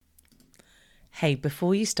Hey,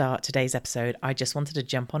 before you start today's episode, I just wanted to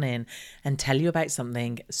jump on in and tell you about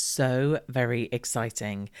something so very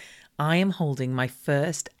exciting. I am holding my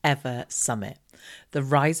first ever summit. The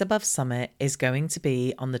Rise Above Summit is going to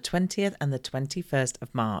be on the 20th and the 21st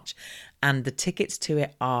of March, and the tickets to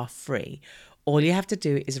it are free. All you have to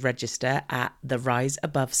do is register at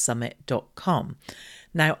theriseabovesummit.com.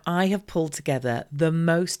 Now, I have pulled together the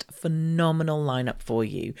most phenomenal lineup for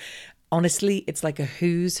you. Honestly, it's like a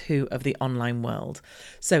who's who of the online world.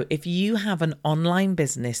 So if you have an online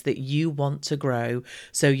business that you want to grow,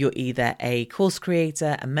 so you're either a course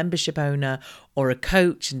creator, a membership owner, or a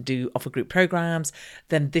coach and do offer group programs,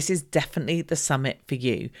 then this is definitely the summit for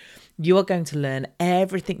you. You are going to learn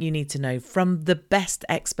everything you need to know from the best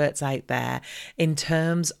experts out there in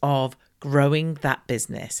terms of growing that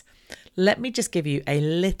business. Let me just give you a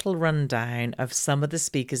little rundown of some of the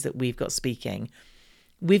speakers that we've got speaking.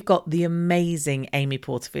 We've got the amazing Amy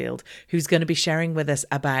Porterfield, who's going to be sharing with us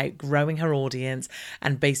about growing her audience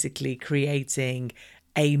and basically creating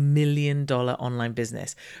 $1 million online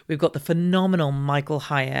business. We've got the phenomenal Michael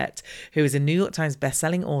Hyatt, who is a New York Times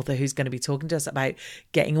bestselling author, who's going to be talking to us about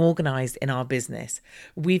getting organized in our business.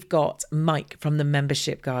 We've got Mike from the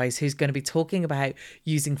Membership Guys, who's going to be talking about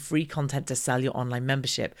using free content to sell your online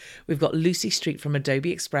membership. We've got Lucy Street from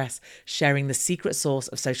Adobe Express sharing the secret sauce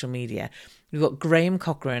of social media. We've got Graham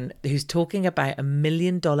Cochran, who's talking about $1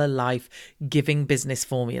 million life giving business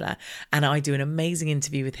formula. And I do an amazing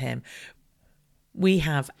interview with him. We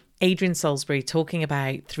have Adrian Salisbury talking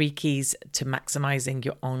about 3 keys to maximizing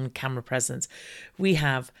your on-camera presence. We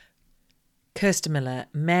have Kirsten Miller,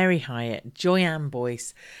 Mary Hyatt, Joyanne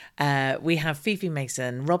Boyce. We have Fifi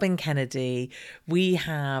Mason, Robin Kennedy. We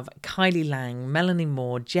have Kylie Lang, Melanie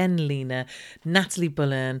Moore, Jen Lena, Natalie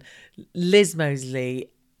Bullen, Liz Mosley.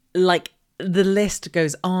 Like, the list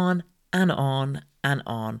goes on and on and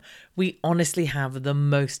on. We honestly have the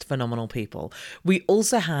most phenomenal people. We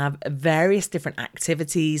also have various different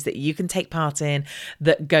activities that you can take part in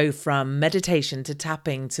that go from meditation to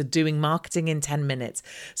tapping to doing marketing in 10 minutes.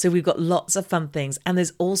 So we've got lots of fun things, and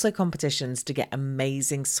there's also competitions to get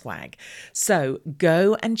amazing swag. So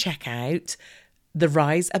go and check out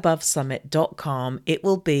theriseabovesummit.com. It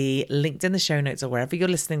will be linked in the show notes or wherever you're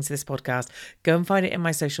listening to this podcast. Go and find it in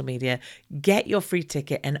my social media. Get your free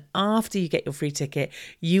ticket. And after you get your free ticket,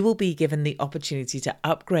 you will be given the opportunity to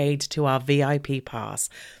upgrade to our VIP pass.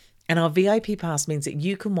 And our VIP pass means that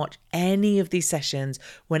you can watch any of these sessions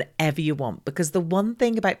whenever you want. Because the one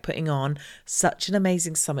thing about putting on such an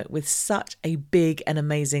amazing summit with such a big and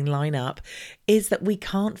amazing lineup is that we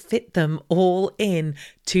can't fit them all in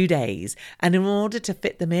 2 days. And in order to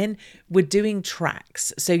fit them in, we're doing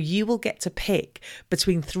tracks. So you will get to pick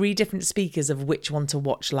between 3 different speakers of which one to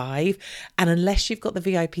watch live. And unless you've got the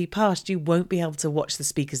VIP pass, you won't be able to watch the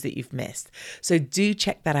speakers that you've missed. So do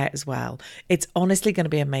check that out as well. It's honestly going to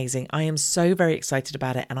be amazing. I am so very excited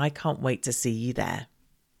about it, and I can't wait to see you there.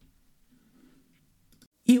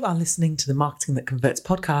 You are listening to the Marketing That Converts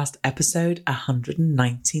podcast, episode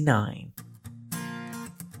 199.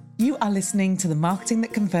 You are listening to the Marketing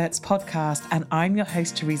That Converts podcast, and I'm your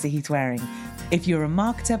host, Teresa Heath-Wareing. If you're a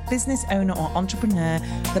marketer, business owner, or entrepreneur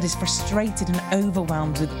that is frustrated and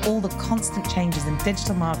overwhelmed with all the constant changes in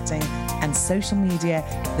digital marketing and social media,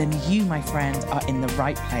 then you, my friend, are in the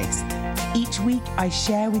right place. Each week, I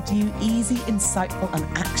share with you easy, insightful, and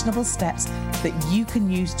actionable steps that you can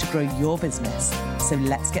use to grow your business. So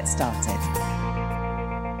let's get started.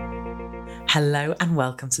 Hello and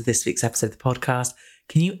welcome to this week's episode of the podcast.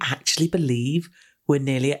 Can you actually believe we're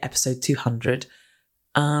nearly at episode 200?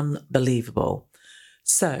 Unbelievable.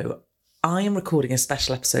 So I am recording a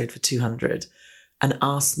special episode for 200, an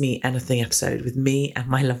Ask Me Anything episode with me and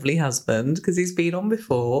my lovely husband, because he's been on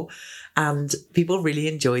before. And people really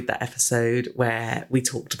enjoyed that episode where we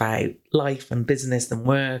talked about life and business and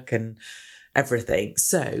work and everything.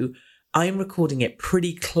 So I'm recording it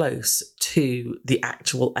pretty close to the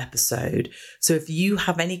actual episode. So if you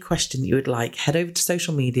have any question that you would like, head over to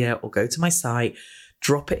social media or go to my site,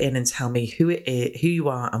 drop it in and tell me who it is, who you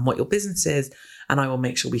are and what your business is. And I will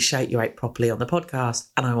make sure we shout you out properly on the podcast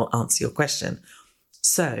and I will answer your question.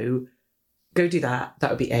 So go do that. That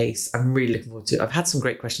would be ace. I'm really looking forward to it. I've had some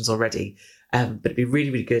great questions already, but it'd be really,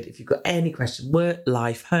 really good if you've got any question, work,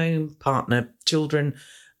 life, home, partner, children.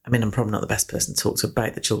 I mean, I'm probably not the best person to talk to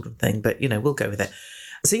about the children thing, but, you know, we'll go with it.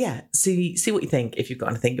 So, yeah, see what you think. If you've got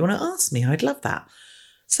anything you want to ask me, I'd love that.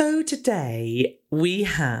 So today we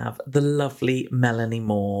have the lovely Melanie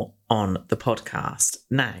Moore on the podcast.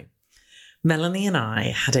 Now, Melanie and I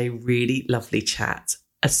had a really lovely chat,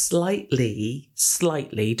 a slightly,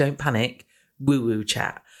 don't panic, woo-woo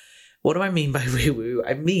chat. What do I mean by woo-woo?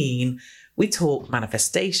 I mean, we talk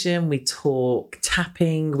manifestation, we talk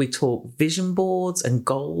tapping, we talk vision boards and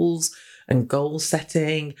goals and goal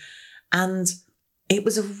setting. And it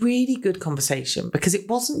was a really good conversation because it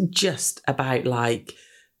wasn't just about like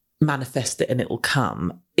manifest it and it'll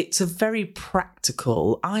come. It's a very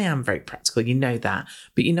practical, I am very practical, you know that.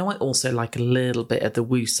 But you know, I also like a little bit of the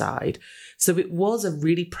woo side. So it was a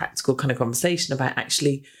really practical kind of conversation about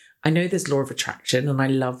actually, I know there's law of attraction and I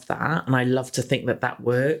love that. And I love to think that that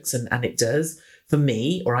works and it does for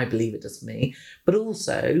me, or I believe it does for me. But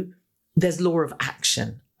also there's law of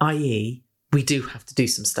action, i.e., we do have to do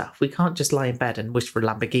some stuff. We can't just lie in bed and wish for a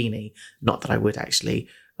Lamborghini. Not that I would actually.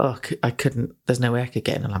 Oh, I couldn't. There's no way I could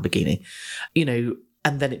get in a Lamborghini,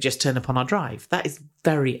 and then it just turn up on our drive. That is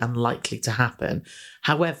very unlikely to happen.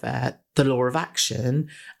 However, the law of action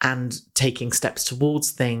and taking steps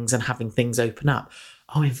towards things and having things open up.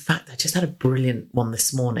 Oh, in fact, I just had a brilliant one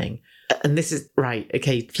this morning. And this is right.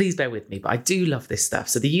 Okay, please bear with me, but I do love this stuff.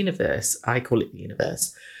 So the universe, I call it the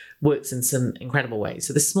universe, works in some incredible ways.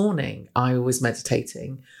 So this morning I was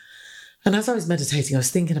meditating, and as I was meditating, I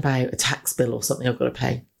was thinking about a tax bill or something I've got to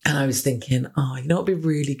pay. And I was thinking, it'd be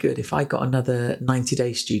really good if I got another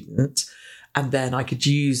 90-day student and then I could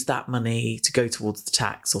use that money to go towards the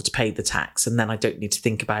tax or to pay the tax. And then I don't need to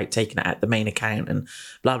think about taking it out the main account and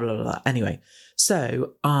blah, blah, blah, blah. Anyway,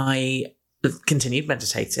 so I continued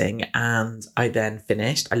meditating and I then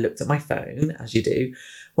finished. I looked at my phone, as you do,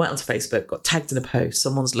 went onto Facebook, got tagged in a post.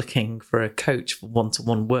 Someone's looking for a coach for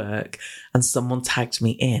one-to-one work and someone tagged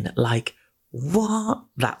me in. Like, what?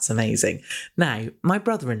 That's amazing. Now, my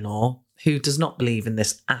brother-in-law, who does not believe in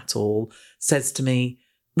this at all, says to me,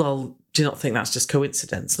 well, do you not think that's just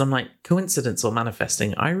coincidence? And I'm like, coincidence or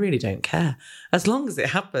manifesting? I really don't care. As long as it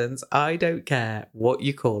happens, I don't care what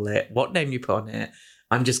you call it, what name you put on it.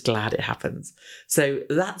 I'm just glad it happens. So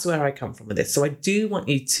that's where I come from with this. So I do want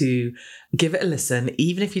you to give it a listen,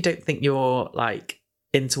 even if you don't think you're like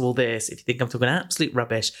into all this, if you think I'm talking absolute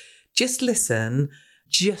rubbish, just listen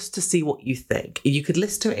just to see what you think. You could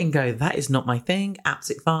listen to it and go, that is not my thing,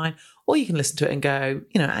 absolutely fine. Or you can listen to it and go,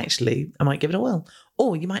 actually, I might give it a whirl.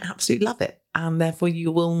 Or you might absolutely love it. And therefore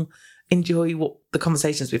you will enjoy what the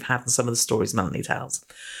conversations we've had and some of the stories Melanie tells.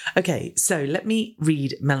 Okay, so let me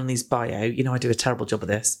read Melanie's bio. I do a terrible job of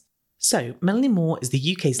this. So, Melanie Moore is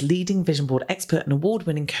the UK's leading vision board expert and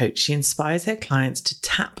award-winning coach. She inspires her clients to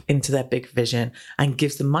tap into their big vision and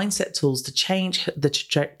gives them mindset tools to change the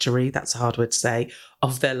trajectory, that's a hard word to say,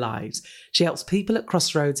 of their lives. She helps people at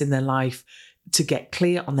crossroads in their life to get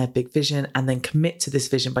clear on their big vision and then commit to this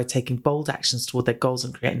vision by taking bold actions toward their goals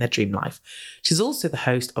and creating their dream life. She's also the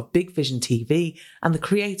host of Big Vision TV and the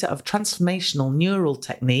creator of Transformational Neural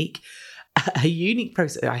Technique, a unique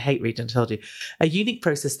process. I hate reading, I told you. A unique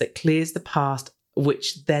process that clears the past,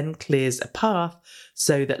 which then clears a path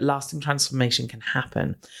so that lasting transformation can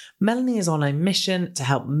happen. Melanie is on a mission to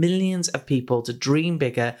help millions of people to dream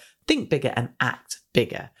bigger, think bigger, and act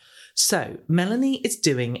bigger. So Melanie is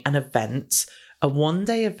doing an event, a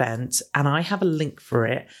one-day event, and I have a link for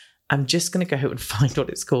it. I'm just going to go and find what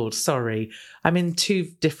it's called. Sorry, I'm in two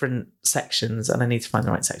different sections and I need to find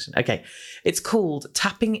the right section. Okay, it's called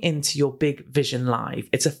Tapping Into Your Big Vision Live.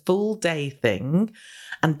 It's a full day thing.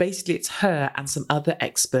 And basically it's her and some other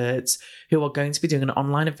experts who are going to be doing an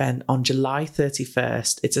online event on July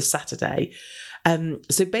 31st. It's a Saturday.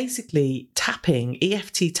 So basically tapping,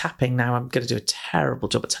 EFT tapping, now I'm going to do a terrible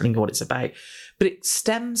job at telling you what it's about, but it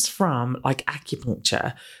stems from like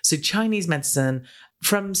acupuncture. So Chinese medicine,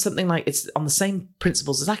 from something like, it's on the same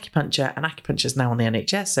principles as acupuncture, and acupuncture is now on the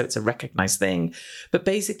NHS, so it's a recognised thing. But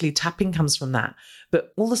basically tapping comes from that.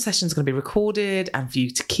 But all the sessions are going to be recorded and for you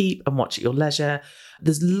to keep and watch at your leisure.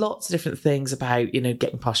 There's lots of different things about,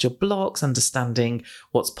 getting past your blocks, understanding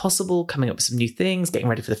what's possible, coming up with some new things, getting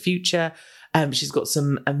ready for the future. She's got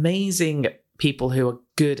some amazing people who are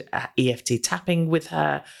good at EFT tapping with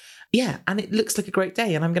her. Yeah, and it looks like a great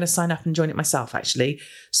day, and I'm going to sign up and join it myself, actually.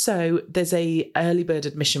 So there's a early bird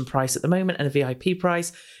admission price at the moment and a VIP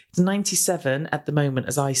price. It's 97 at the moment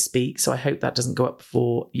as I speak, so I hope that doesn't go up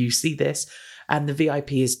before you see this. And the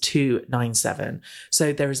VIP is 297.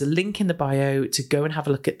 So there is a link in the bio to go and have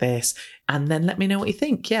a look at this, and then let me know what you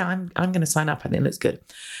think. Yeah, I'm going to sign up. I think it looks good.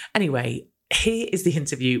 Anyway, here is the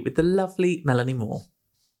interview with the lovely Melanie Moore.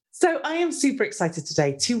 So I am super excited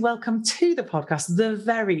today to welcome to the podcast the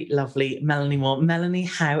very lovely Melanie Moore. Melanie,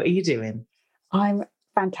 how are you doing? I'm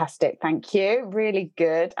fantastic. Thank you. Really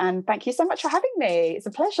good. And thank you so much for having me. It's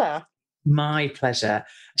a pleasure. My pleasure.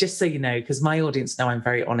 Just so you know, because my audience know I'm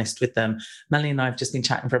very honest with them, Melanie and I have just been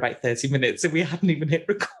chatting for about 30 minutes and we hadn't even hit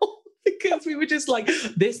record. because we were just like,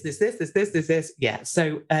 this. Yeah.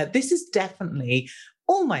 So this is definitely,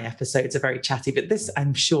 all my episodes are very chatty, but this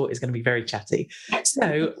I'm sure is going to be very chatty.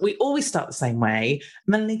 So we always start the same way.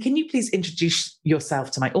 Melanie, can you please introduce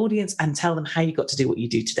yourself to my audience and tell them how you got to do what you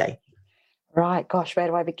do today? Right, gosh, where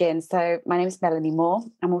do I begin? So my name is Melanie Moore.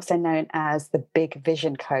 I'm also known as the Big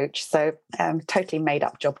Vision Coach. So totally made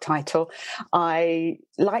up job title. I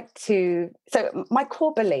like to, so my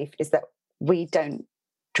core belief is that we don't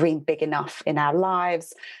dream big enough in our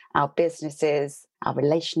lives, our businesses, our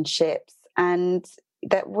relationships, and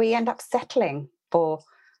that we end up settling for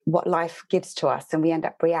what life gives to us, and we end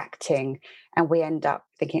up reacting, and we end up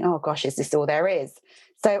thinking, oh gosh, is this all there is?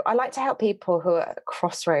 So I like to help people who are at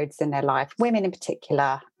crossroads in their life, women in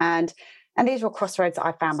particular. And these were crossroads that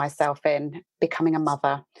I found myself in: becoming a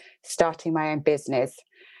mother, starting my own business,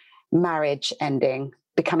 marriage ending,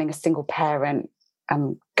 becoming a single parent,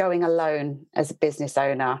 going alone as a business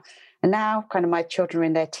owner. And now kind of my children are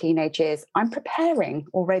in their teenage years, I'm preparing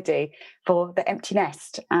already for the empty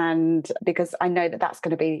nest. And because I know that that's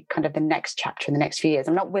going to be kind of the next chapter in the next few years.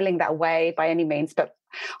 I'm not willing that away by any means, but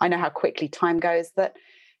I know how quickly time goes. That,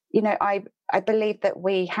 you know, I believe that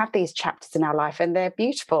we have these chapters in our life and they're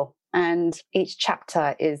beautiful. And each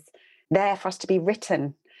chapter is there for us to be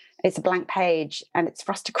written. It's a blank page, and it's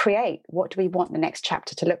for us to create. What do we want the next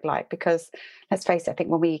chapter to look like? Because let's face it, I think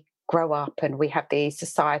when we grow up and we have these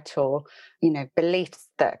societal, beliefs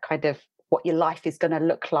that kind of what your life is going to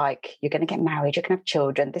look like, you're going to get married, you're going to have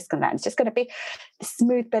children, this and that. It's just going to be a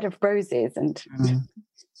smooth bed of roses, and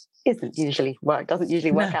doesn't usually work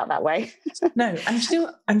out that way. No,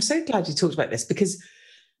 and I'm so glad you talked about this, because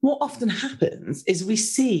what often happens is we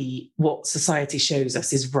see what society shows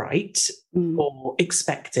us is right or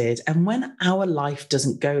expected. And when our life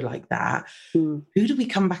doesn't go like that, who do we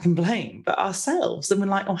come back and blame but ourselves? And we're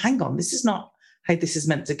like, oh, hang on, this is not how this is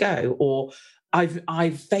meant to go. Or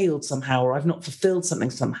I've failed somehow, or I've not fulfilled something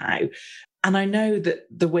somehow. And I know that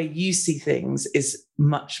the way you see things is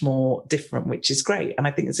much more different, which is great. And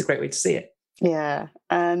I think it's a great way to see it. Yeah,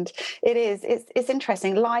 and it is. It's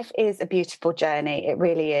interesting. Life is a beautiful journey. It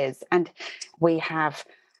really is. And we have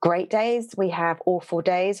great days. We have awful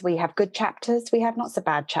days. We have good chapters. We have not so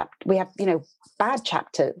bad chapters. We have, bad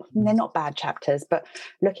chapters. They're not bad chapters, but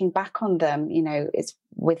looking back on them, it's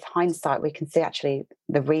with hindsight, we can see actually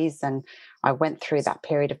the reason I went through that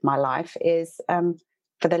period of my life is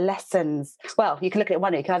for the lessons. Well, you can look at it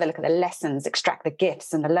one way. You can either look at the lessons, extract the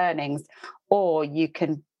gifts and the learnings, or you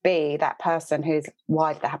can be that person who's,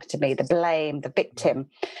 why did that happen to me? The blame, the victim.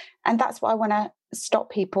 And that's what I want to stop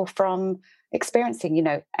people from experiencing,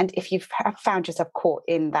 and if you've found yourself caught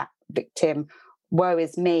in that victim, woe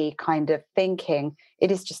is me kind of thinking,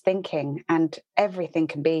 it is just thinking, and everything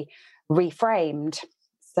can be reframed.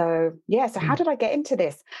 So, so how did I get into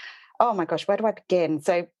this? Oh my gosh, where do I begin?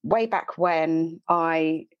 So way back when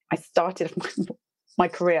I started my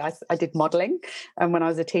career, I did modeling, and when I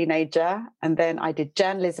was a teenager, and then I did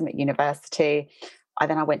journalism at university.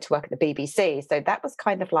 Then I went to work at the BBC. So that was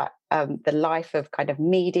kind of like the life of kind of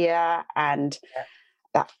media, and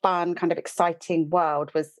that fun kind of exciting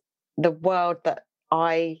world was the world that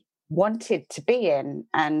I wanted to be in,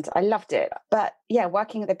 and I loved it. But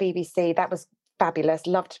working at the BBC, that was fabulous.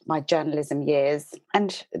 Loved my journalism years.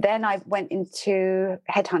 And then I went into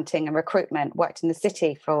headhunting and recruitment, worked in the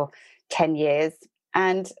city for 10 years.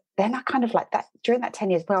 And then I kind of like that during that 10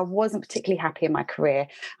 years where I wasn't particularly happy in my career,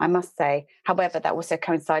 I must say. However, that also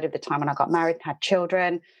coincided with the time when I got married and had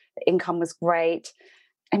children. The income was great.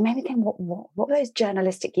 And made me think, what were those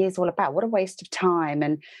journalistic years all about? What a waste of time.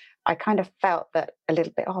 And I kind of felt that a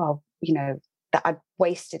little bit, that I'd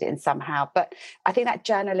wasted it in somehow. But I think that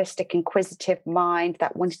journalistic, inquisitive mind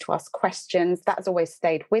that wanted to ask questions, that has always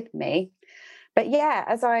stayed with me. But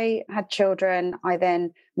as I had children, I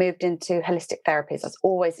then moved into holistic therapies. I was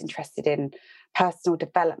always interested in personal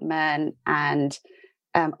development and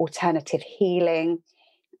alternative healing.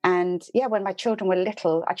 And when my children were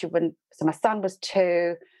little, actually so my son was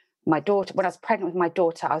 2, my daughter, when I was pregnant with my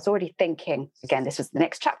daughter, I was already thinking, again, this was the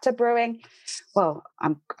next chapter brewing. Well,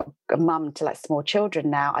 I'm a mum to small children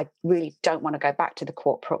now. I really don't want to go back to the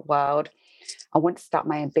corporate world. I want to start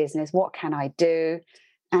my own business. What can I do?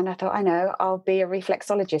 And I thought, I know, I'll be a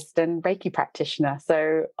reflexologist and Reiki practitioner.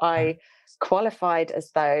 So I qualified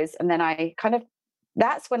as those. And then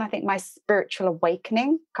that's when I think my spiritual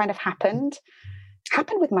awakening kind of happened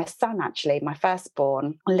with my son, actually, my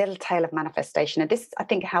firstborn, A Little Tale of Manifestation. And this is, I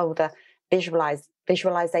think, how the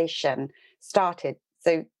visualization started.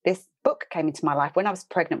 So this book came into my life when I was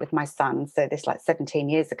pregnant with my son. So this 17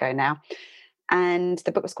 years ago now. And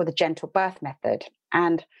the book was called The Gentle Birth Method.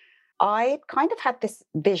 And I kind of had this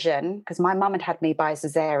vision, because my mum had me by a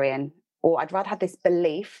cesarean, or I'd rather have this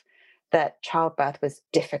belief that childbirth was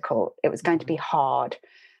difficult. It was going to be hard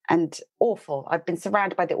and awful. I've been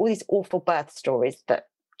surrounded by all these awful birth stories, that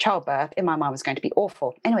childbirth in my mind was going to be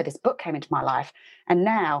awful. Anyway, this book came into my life. And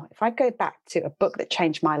now, if I go back to a book that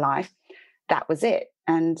changed my life, that was it.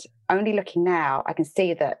 And only looking now, I can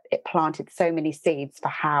see that it planted so many seeds for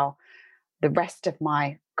how the rest of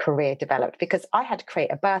my career developed, because I had to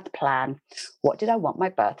create a birth plan. What did I want my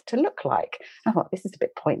birth to look like? I thought, this is a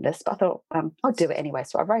bit pointless, but I thought, I'll do it anyway.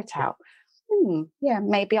 So I wrote out,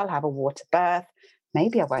 maybe I'll have a water birth.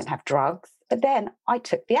 Maybe I won't have drugs. But then I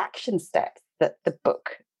took the action steps that the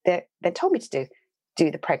book, they told me to do. Do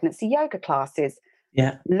the pregnancy yoga classes.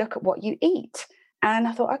 Yeah. Look at what you eat. And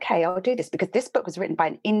I thought, okay, I'll do this, because this book was written by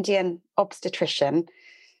an Indian obstetrician.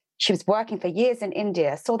 She was working for years in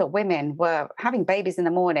India, saw that women were having babies in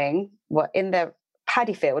the morning, were in their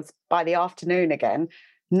paddy fields by the afternoon again,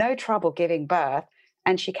 no trouble giving birth.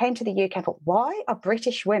 And she came to the UK and thought, why are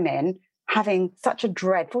British women having such a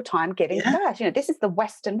dreadful time giving birth? This is the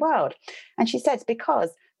Western world. And she said it's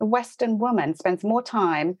because the Western woman spends more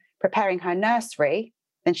time preparing her nursery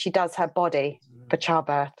than she does her body for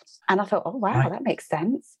childbirth. And I thought, oh, wow, that makes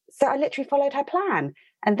sense. So I literally followed her plan.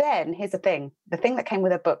 And then here's the thing that came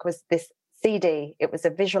with the book was this CD. It was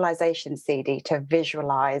a visualization CD to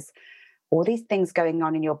visualize all these things going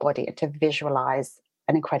on in your body and to visualize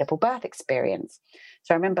an incredible birth experience.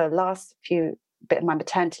 So I remember last few bit of my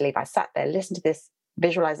maternity leave, I sat there, listened to this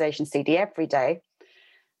visualization CD every day.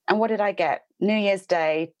 And what did I get? New Year's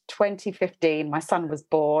Day, 2015, my son was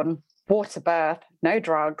born, water birth, no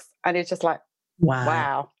drugs. And it's just like,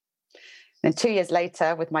 wow. Then 2 years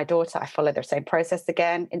later, with my daughter, I followed the same process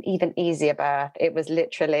again, an even easier birth. It was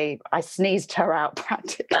literally, I sneezed her out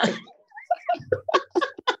practically.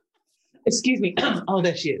 Excuse me. Oh,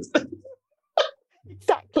 there she is.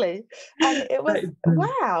 Exactly. And it was,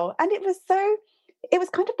 wow. And it was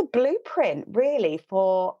kind of the blueprint, really,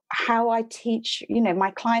 for how I teach, my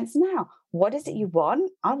clients now. What is it you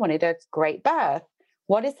want? I wanted a great birth.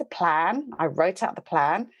 What is the plan? I wrote out the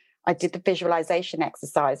plan. I did the visualization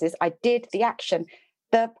exercises. I did the action,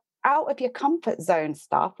 the out of your comfort zone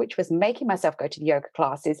stuff, which was making myself go to the yoga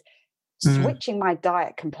classes, switching my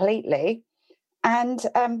diet completely, and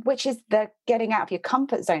which is the getting out of your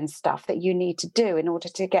comfort zone stuff that you need to do in order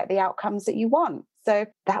to get the outcomes that you want. So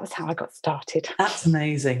that was how I got started. That's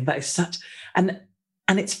amazing. That is such, and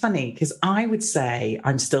it's funny because I would say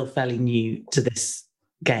I'm still fairly new to this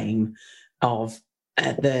game of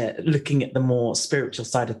the looking at the more spiritual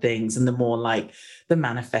side of things and the more like the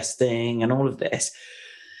manifesting and all of this.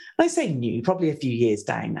 I say new, probably a few years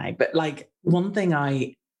down now, but like one thing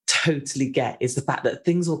I totally get is the fact that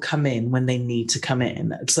things will come in when they need to come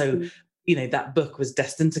in. So, that book was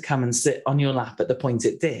destined to come and sit on your lap at the point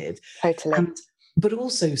it did. Totally. But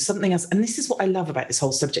also something else, and this is what I love about this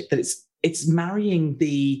whole subject, that it's marrying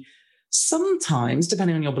the, sometimes,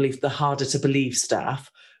 depending on your belief, the harder to believe stuff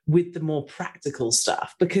with the more practical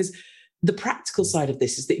stuff. Because the practical side of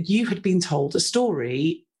this is that you had been told a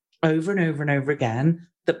story over and over and over again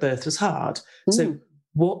that birth was hard. So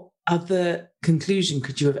what other conclusion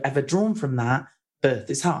could you have ever drawn from that? Birth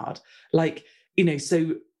is hard.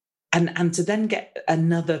 So, and to then get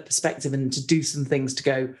another perspective and to do some things to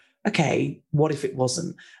go, okay, what if it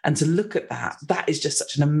wasn't? And to look at that is just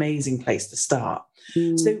such an amazing place to start.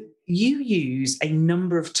 So you use a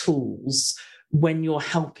number of tools when you're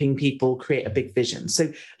helping people create a big vision.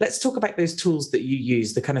 So let's talk about those tools that you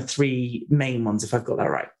use, the kind of three main ones, if I've got that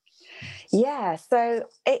right. Yeah, so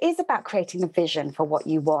it is about creating a vision for what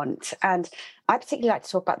you want. And I particularly like to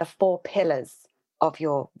talk about the 4 pillars of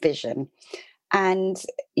your vision. And,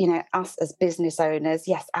 us as business owners,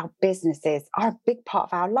 yes, our businesses are a big part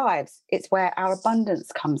of our lives. It's where our abundance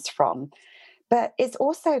comes from. But it's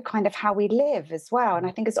also kind of how we live as well. And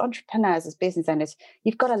I think as entrepreneurs, as business owners,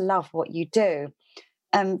 you've got to love what you do.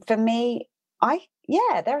 For me,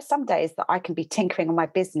 there are some days that I can be tinkering on my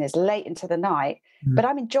business late into the night, but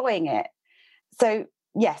I'm enjoying it. So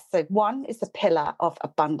yes, so 1 is the pillar of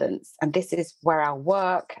abundance. And this is where our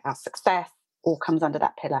work, our success all comes under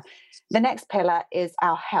that pillar. The next pillar is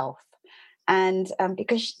our health. And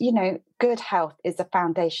because, good health is a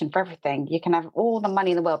foundation for everything. You can have all the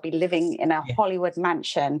money in the world, be living in a Hollywood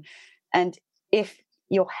mansion. And if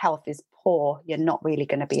your health is poor, you're not really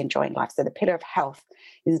going to be enjoying life. So the pillar of health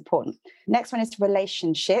is important. Next one is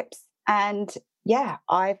relationships. And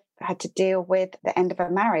I've had to deal with the end of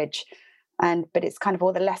a marriage. But it's kind of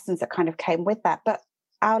all the lessons that kind of came with that. But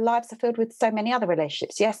our lives are filled with so many other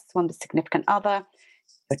relationships. Yes, one with a significant other,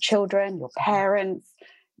 your children, your parents,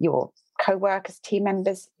 your co-workers, team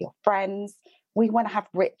members, your friends. We want to have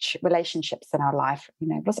rich relationships in our life.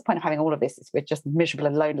 What's the point of having all of this if we're just miserable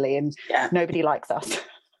and lonely and nobody likes us?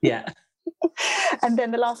 Yeah. And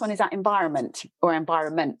then the last one is that environment or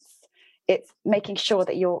environments. It's making sure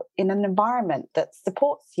that you're in an environment that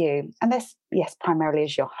supports you. And this, yes, primarily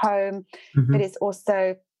is your home, but it's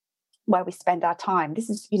also where we spend our time. This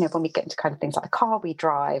is, when we get into kind of things like the car we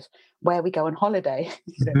drive, where we go on holiday,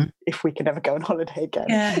 if we can ever go on holiday again.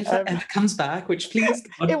 Yeah, if it ever comes back, which please.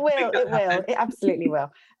 It will. It absolutely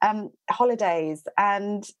will. Holidays.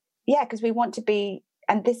 And because we want to be,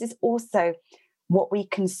 and this is also what we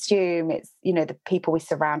consume. It's, the people we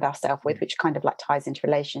surround ourselves with, which kind of like ties into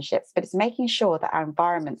relationships, but it's making sure that our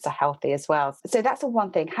environments are healthy as well. So that's the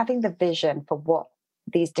one thing, having the vision for what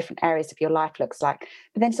these different areas of your life looks like.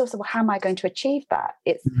 But then it's also, well, how am I going to achieve that?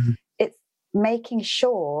 It's making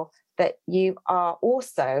sure that you are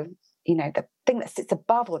also, the thing that sits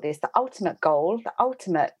above all this, the ultimate goal, the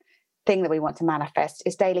ultimate thing that we want to manifest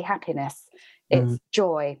is daily happiness. It's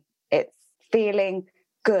joy. It's feeling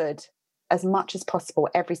good as much as possible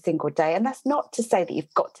every single day. And that's not to say that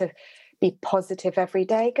you've got to be positive every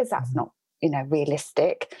day, because that's not,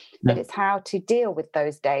 realistic. No. But it's how to deal with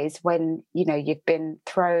those days when, you've been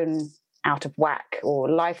thrown out of whack or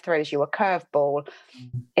life throws you a curveball.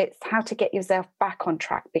 It's how to get yourself back on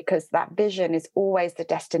track, because that vision is always the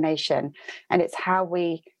destination, and it's how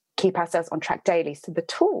we keep ourselves on track daily. So the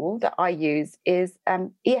tool that I use is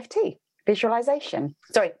EFT, visualization,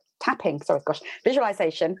 the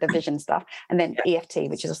vision stuff, and then EFT,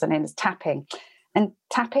 which is also known as tapping. And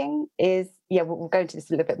tapping is, we'll go into this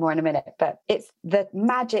a little bit more in a minute, but it's the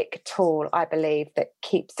magic tool, I believe, that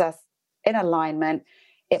keeps us in alignment.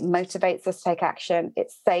 It motivates us to take action.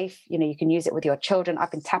 It's safe. You can use it with your children.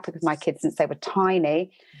 I've been tapping with my kids since they were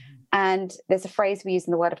tiny. And there's a phrase we use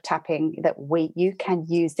in the world of tapping that you can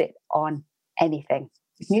use it on anything.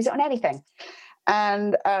 You can use it on anything.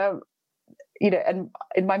 And, and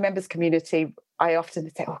in my members community, I often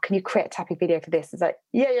say, can you create a tapping video for this? It's like,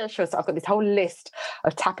 yeah, sure. So I've got this whole list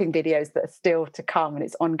of tapping videos that are still to come, and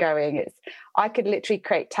it's ongoing. I could literally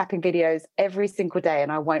create tapping videos every single day,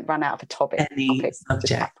 and I won't run out of a topic to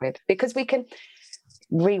tap with, because we can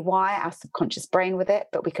rewire our subconscious brain with it,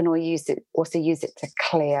 but we can also use it to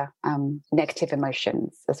clear negative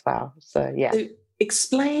emotions as well. So, yeah. So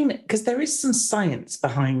explain, because there is some science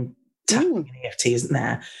behind tapping in EFT, isn't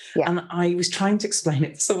there? Yeah. And I was trying to explain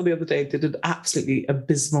it to someone the other day, did an absolutely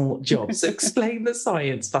abysmal job. So explain the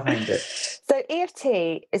science behind it. So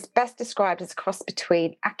EFT is best described as a cross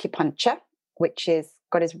between acupuncture, which is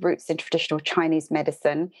got its roots in traditional Chinese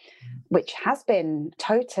medicine, which has been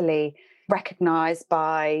totally recognised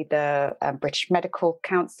by the British Medical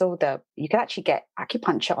Council. You can actually get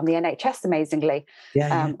acupuncture on the NHS, amazingly,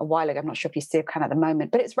 a while ago. I'm not sure if you still can at the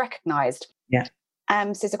moment, but it's recognised. Yeah.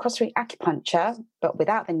 So it's a cross between acupuncture, but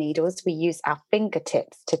without the needles. We use our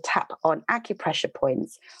fingertips to tap on acupressure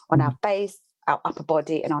points on our face, our upper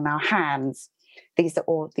body, and on our hands. These are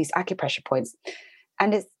all these acupressure points.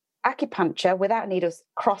 And it's acupuncture without needles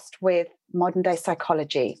crossed with modern day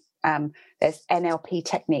psychology. There's NLP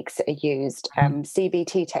techniques that are used,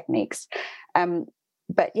 CBT techniques.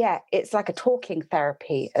 But it's like a talking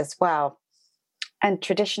therapy as well. And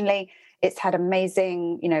traditionally, it's had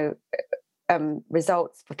amazing,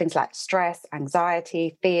 results for things like stress,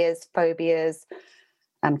 anxiety, fears, phobias,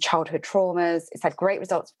 childhood traumas. It's had great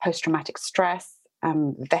results for post-traumatic stress.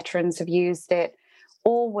 Veterans have used it,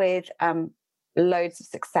 all with loads of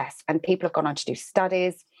success. And people have gone on to do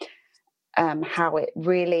studies, how it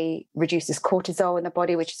really reduces cortisol in the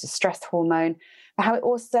body, which is a stress hormone, but how it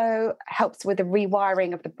also helps with the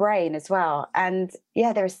rewiring of the brain as well. And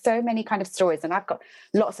there are so many kind of stories, and I've got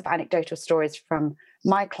lots of anecdotal stories from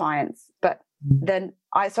my clients. But then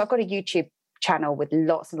I've got a YouTube channel with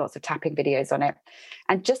lots and lots of tapping videos on it,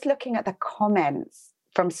 and just looking at the comments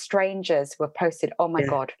from strangers who have posted, oh my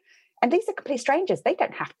God. And these are complete strangers. They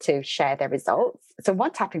don't have to share their results. So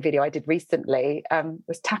one tapping video I did recently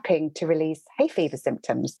was tapping to release hay fever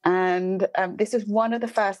symptoms. And this was one of the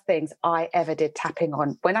first things I ever did tapping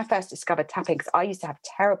on. When I first discovered tapping, because I used to have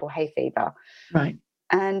terrible hay fever. Right.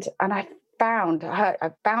 And I found a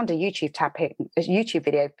YouTube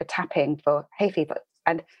video for tapping for hay fever.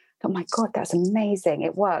 And I thought, my God, that's amazing.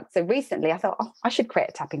 It worked. So recently I thought, I should create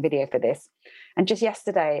a tapping video for this. And just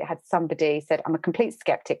yesterday I had somebody said, I'm a complete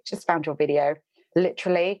skeptic, just found your video.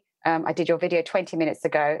 Literally, I did your video 20 minutes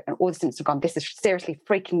ago, and all the symptoms have gone, this is seriously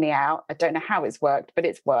freaking me out. I don't know how it's worked, but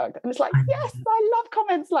it's worked. And it's like, yes, I love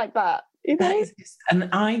comments like that. And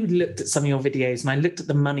I looked at some of your videos, and I looked at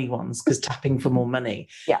the money ones, because tapping for more money.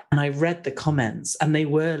 Yeah. And I read the comments, and they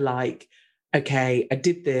were like, okay, I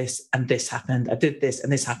did this and this happened. I did this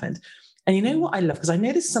and this happened. And you know what I love? Because I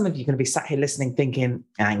know there's some of you going to be sat here listening thinking,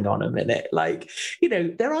 hang on a minute. Like,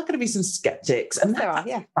 there are going to be some skeptics and that's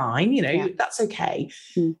fine. That's okay.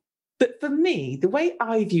 Mm. But for me, the way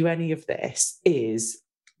I view any of this is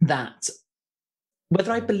that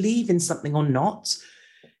whether I believe in something or not,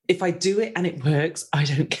 if I do it and it works, I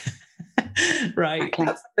don't care. Right. Okay.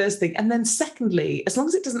 That's the first thing. And then secondly, as long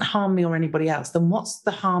as it doesn't harm me or anybody else, then what's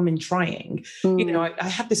the harm in trying? I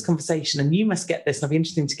had this conversation and you must get this, and it'll be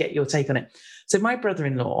interesting to get your take on it. So my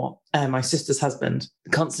brother-in-law, my sister's husband,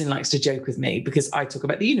 constantly likes to joke with me because I talk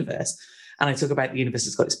about the universe. And I talk about the universe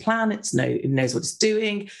has got its plan, it knows what it's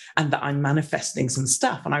doing, and that I'm manifesting some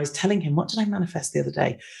stuff. And I was telling him, what did I manifest the other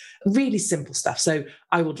day? Really simple stuff. So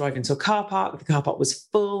I will drive into a car park. The car park was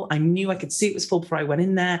full. I knew I could see it was full before I went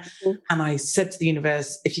in there. Mm. And I said to the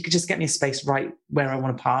universe, if you could just get me a space right where I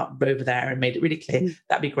want to park over there, and made it really clear,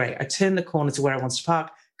 that'd be great. I turned the corner to where I wanted to park,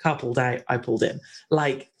 car pulled out, I pulled in.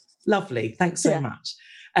 Like, lovely. Thanks so much.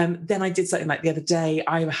 Then I did something like the other day,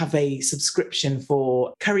 I have a subscription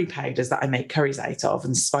for curry powders that I make curries out of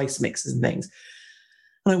and spice mixes and things.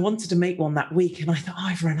 And I wanted to make one that week. And I thought,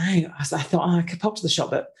 I've run out. I thought, I could pop to the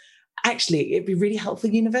shop, but actually it'd be really helpful,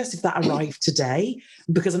 universe, if that arrived today,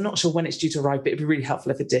 because I'm not sure when it's due to arrive, but it'd be really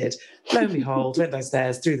helpful if it did. Lo and behold, went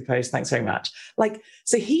downstairs, through the post, thanks very much. Like,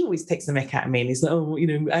 so he always takes the mick out of me and he's like, oh,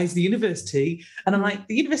 how's the universe tea? And I'm like,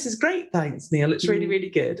 the universe is great, thanks, Neil. It's really, really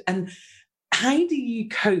good. And how do you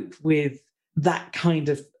cope with that kind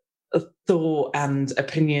of thought and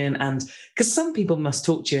opinion? And because some people must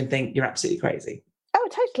talk to you and think you're absolutely crazy. Oh,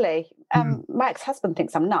 totally. My ex-husband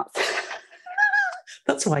thinks I'm nuts.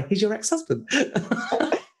 That's why he's your ex-husband.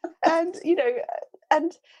 But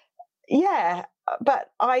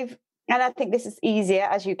I think this is easier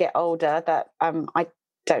as you get older, that I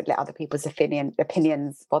don't let other people's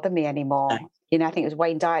opinions bother me anymore. No. I think it was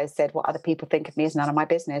Wayne Dyer said, what other people think of me is none of my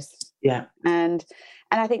business. Yeah. And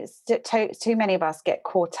I think too many of us get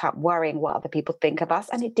caught up worrying what other people think of us.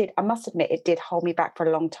 And I must admit, it did hold me back for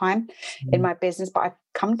a long time in my business. But I've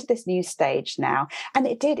come to this new stage now. And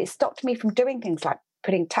it stopped me from doing things like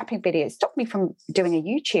putting tapping videos. It stopped me from doing a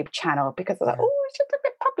YouTube channel because I was like, it's just a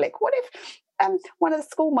bit public. What if one of the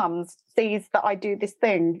school mums sees that I do this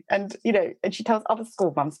thing and she tells other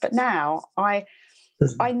school mums? But now I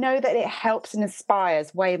know that it helps and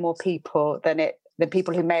inspires way more people than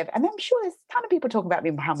people who may have, and I'm sure there's a ton of people talking about me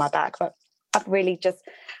behind my back, but I've really just,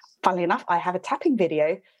 funnily enough, I have a tapping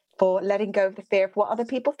video for letting go of the fear of what other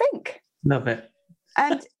people think. Love it.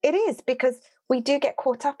 And it is because we do get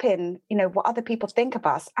caught up in, what other people think of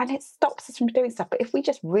us, and it stops us from doing stuff. But if we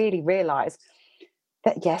just really realise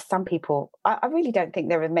that, yes, some people, I really don't think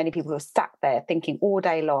there are many people who are sat there thinking all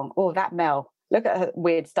day long, oh, that Mel, look at her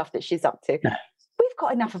weird stuff that she's up to. No. We've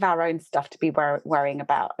got enough of our own stuff to be worrying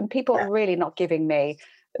about, and people are really not giving me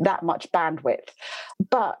that much bandwidth.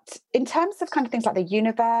 But in terms of kind of things like the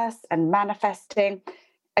universe and manifesting,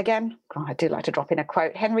 again, I do like to drop in a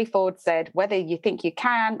quote. Henry Ford said, whether you think you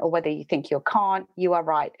can or whether you think you can't, you are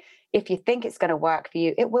right. If you think it's going to work for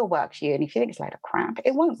you, it will work for you. And if you think it's a load of crap,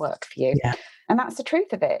 it won't work for you. Yeah. And that's the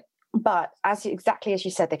truth of it. But exactly as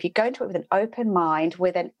you said, if you go into it with an open mind,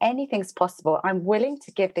 with anything's possible, I'm willing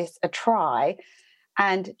to give this a try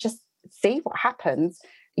and just see what happens,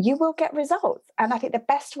 you will get results. And I think the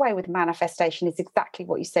best way with manifestation is exactly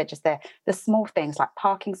what you said just there. The small things like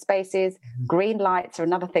parking spaces, green lights are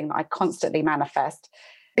another thing that I constantly manifest,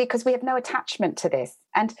 because we have no attachment to this.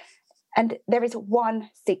 And there is one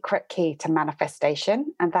secret key to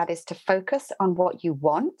manifestation, and that is to focus on what you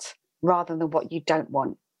want rather than what you don't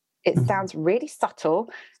want. It sounds really subtle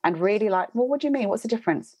and really like, well, what do you mean? What's the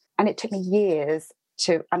difference? And it took me years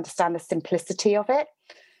to understand the simplicity of it.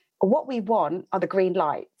 What we want are the green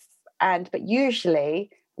lights. But usually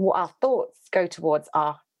what our thoughts go towards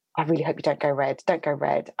are, I really hope you don't go red. Don't go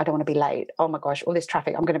red. I don't want to be late. Oh my gosh, all this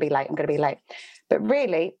traffic. I'm going to be late. I'm going to be late. But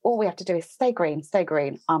really, all we have to do is stay green, stay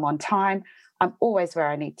green. I'm on time. I'm always where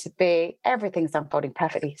I need to be. Everything's unfolding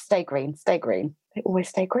perfectly. Stay green, stay green. They always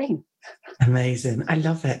stay green. Amazing. I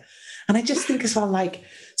love it. And I just think as well, like,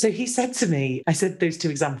 so he said to me, I said those two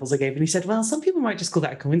examples I gave, and he said, well, some people might just call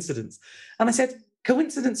that a coincidence. And I said,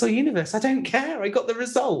 coincidence or universe, I don't care. I got the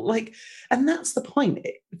result. Like, and that's the point.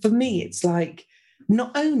 For me, it's like,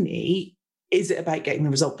 not only is it about getting the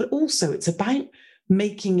result, but also it's about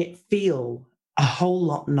making it feel a whole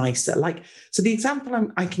lot nicer. Like, so the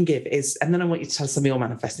example I can give is, and then I want you to tell us some of your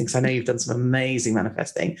manifesting, because I know you've done some amazing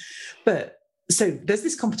manifesting. But so there's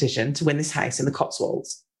this competition to win this house in the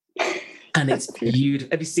Cotswolds. And it's beautiful.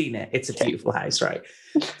 Have you seen it? It's a beautiful house, right?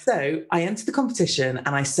 So I entered the competition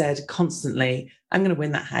and I said constantly, I'm going to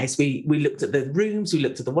win that house. We looked at the rooms, we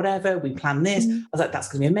looked at the whatever, we planned this. I was like, that's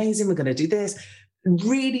going to be amazing. We're going to do this.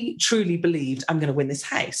 Really, truly believed I'm going to win this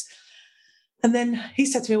house. And then he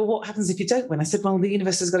said to me, well, what happens if you don't win? I said, well, the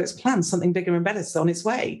universe has got its plans, something bigger and better is on its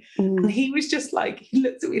way. And he was just like, he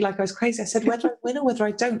looked at me like I was crazy. I said, whether I win or whether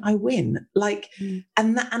I don't, I win. Like,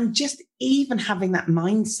 and just even having that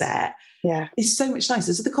mindset is so much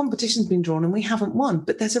nicer. So the competition's been drawn and we haven't won,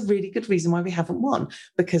 but there's a really good reason why we haven't won,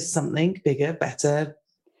 because something bigger, better,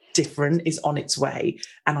 different is on its way.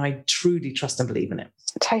 And I truly trust and believe in it.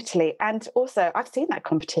 Totally. And also I've seen that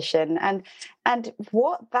competition, and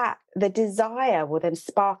what the desire will then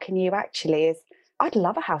spark in you actually is, I'd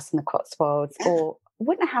love a house in the Cotswolds, or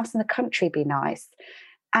wouldn't a house in the country be nice?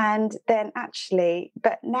 And then actually,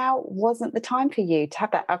 but now wasn't the time for you to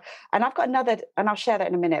have that. And I've got another, and I'll share that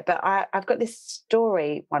in a minute, but I've got this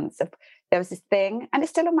story once of, there was this thing, and it's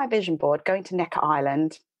still on my vision board, going to Necker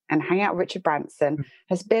Island and hanging out with Richard Branson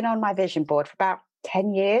has been on my vision board for about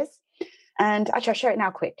 10 years. And actually, I'll share it now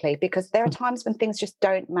quickly, because there are times when things just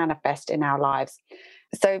don't manifest in our lives.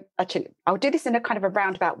 So actually, I'll do this in a kind of a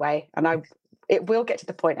roundabout way, and it will get to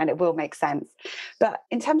the point and it will make sense. But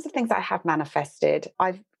in terms of things that I have manifested,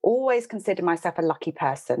 I've always considered myself a lucky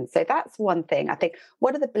person. So that's one thing. I think,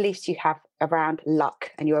 what are the beliefs you have around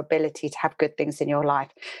luck and your ability to have good things in your life?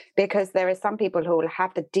 Because there are some people who will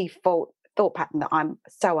have the default thought pattern that I'm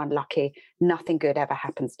so unlucky, nothing good ever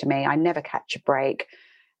happens to me, I never catch a break.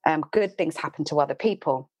 Good things happen to other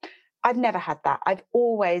people. I've never had that. I've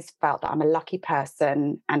always felt that I'm a lucky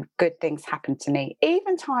person and good things happen to me.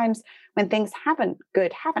 Even times when things haven't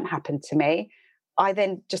happened to me, I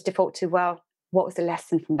then just default to, well, what was the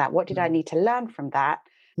lesson from that? What did I need to learn from that?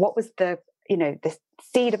 What was the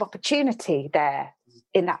seed of opportunity there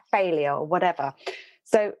in that failure or whatever?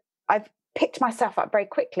 So I've picked myself up very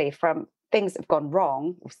quickly from things that have gone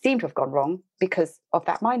wrong, or seem to have gone wrong, because of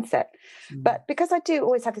that mindset. But because I do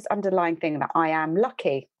always have this underlying thing that I am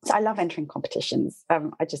lucky, so I love entering competitions.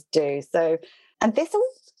 I just do. So, and it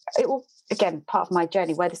will, again, part of my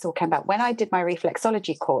journey where this all came about, when I did my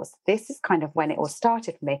reflexology course, this is kind of when it all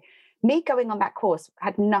started for me. Me going on that course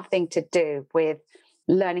had nothing to do with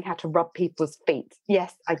learning how to rub people's feet.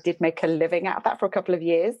 Yes, I did make a living out of that for a couple of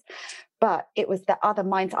years, but it was the other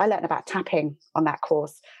mindset. I learned about tapping on that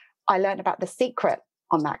course. I learned about The Secret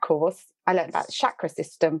on that course. I learned about the chakra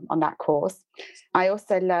system on that course. I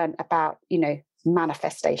also learned about,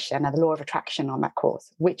 manifestation and the law of attraction on that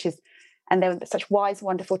course, and there were such wise,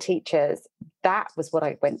 wonderful teachers. That was what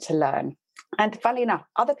I went to learn. And funnily enough,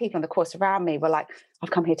 other people on the course around me were like,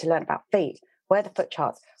 I've come here to learn about feet. Where are the foot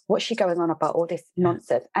charts? What's she going on about, all this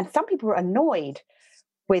nonsense? And some people were annoyed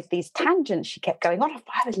with these tangents she kept going on.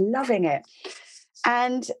 I was loving it.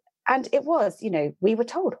 And it was, we were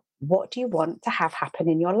told, what do you want to have happen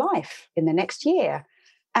in your life in the next year?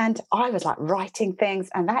 And I was like writing things.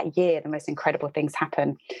 And that year, the most incredible things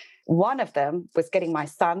happened. One of them was getting my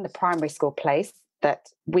son the primary school place that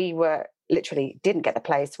we were literally didn't get the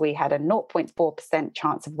place. We had a 0.4%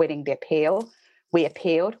 chance of winning the appeal. We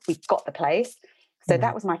appealed, we got the place. So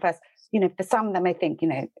that was my first, for some that may think,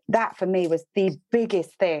 that for me was the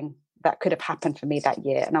biggest thing that could have happened for me that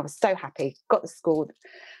year. And I was so happy, got the school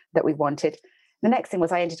that we wanted. The next thing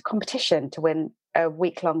was I entered a competition to win a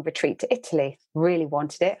week-long retreat to Italy. Really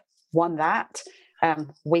wanted it, won that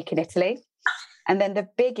week in Italy. And then the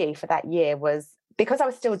biggie for that year was, because I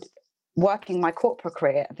was still working my corporate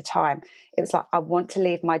career at the time, it was like, I want to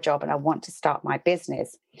leave my job and I want to start my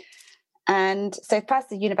business. And so first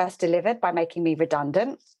the universe delivered by making me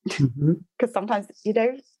redundant, because sometimes,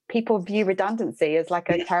 people view redundancy as like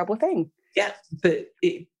a terrible thing. Yeah, but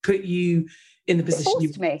it put you in the position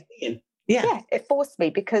you me. In. Yeah, it forced me,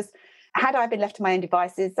 because had I been left to my own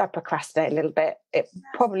devices, I procrastinate a little bit. It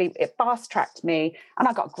fast-tracked me, and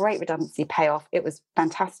I got great redundancy payoff. It was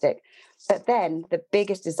fantastic. But then the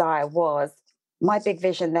biggest desire was, my big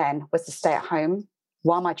vision then was to stay at home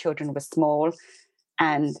while my children were small,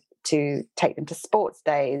 and to take them to sports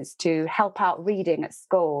days, to help out reading at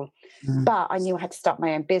school. But I knew I had to start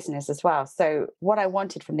my own business as well. So what I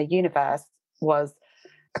wanted from the universe was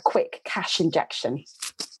a quick cash injection.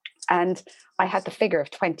 And I had the figure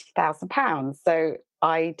of £20,000. So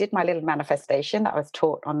I did my little manifestation that I was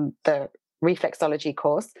taught on the reflexology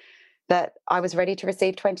course, that I was ready to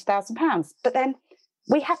receive £20,000. But then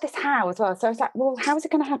we had this how as well. So I was like, well, how is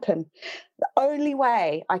it going to happen? The only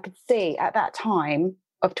way I could see at that time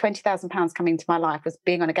of £20,000 coming into my life was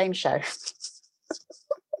being on a game show.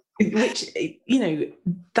 Which,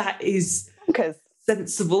 that is... Because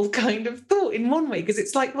sensible kind of thought in one way, because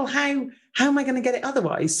it's like, well, how am I going to get it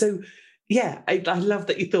otherwise? So yeah, I love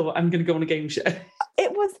that you thought, I'm going to go on a game show.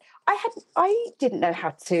 It was, I didn't know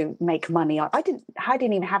how to make money. I didn't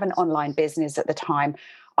even have an online business at the time.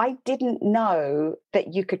 I didn't know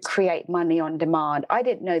that you could create money on demand. I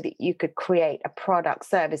didn't know that you could create a product,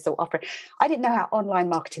 service, or offer. I didn't know how online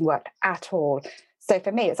marketing worked at all. So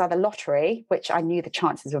for me, it's either lottery, which I knew the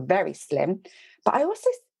chances were very slim, but I also,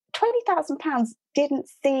 £20,000 didn't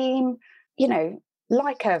seem,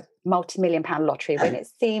 like a multi-million pound lottery when it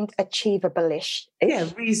seemed achievable-ish. Yeah,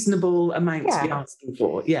 reasonable amount to be asking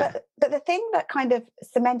for. Yeah. But the thing that kind of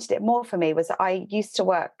cemented it more for me was that I used to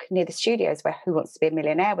work near the studios where Who Wants to Be a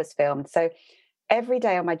Millionaire was filmed. So every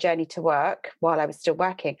day on my journey to work, while I was still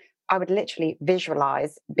working, I would literally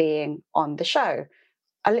visualize being on the show.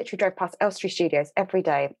 I literally drove past Elstree Studios every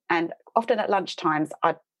day. And often at lunchtimes,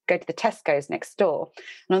 I'd go to the Tesco's next door.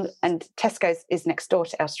 And Tesco's is next door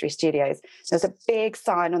to Elstree Studios. There's a big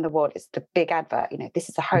sign on the wall. It's the big advert. This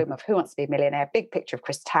is the home of Who Wants to Be a Millionaire, big picture of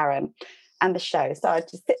Chris Tarrant and the show. So I'd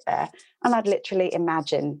just sit there and I'd literally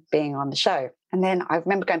imagine being on the show. And then I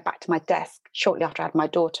remember going back to my desk shortly after I had my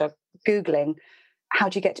daughter, Googling, how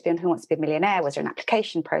do you get to be on Who Wants to Be a Millionaire? Was there an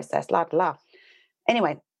application process? La, la, la.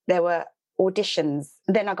 Anyway, there were auditions.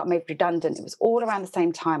 Then I got made redundant. It was all around the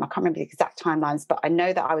same time. I can't remember the exact timelines, but I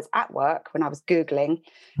know that I was at work when I was Googling.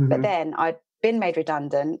 Mm-hmm. But then I'd been made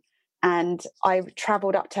redundant and I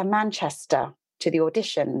travelled up to Manchester to the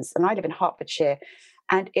auditions. And I live in Hertfordshire.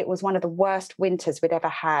 And it was one of the worst winters we'd ever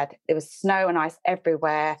had. There was snow and ice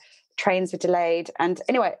everywhere. Trains were delayed. And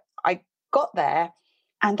anyway, I got there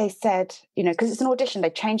and they said, because it's an audition,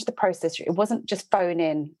 they changed the process. It wasn't just phone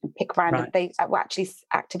in and pick random. Right. They were actually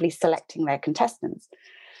actively selecting their contestants.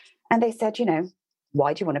 And they said,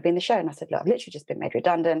 why do you want to be in the show? And I said, look, I've literally just been made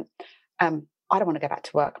redundant. I don't want to go back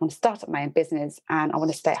to work. I want to start up my own business and I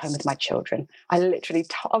want to stay at home with my children. I literally,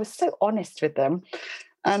 I was so honest with them.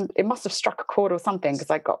 And it must have struck a chord or something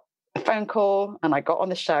because I got a phone call and I got on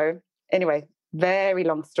the show. Anyway, very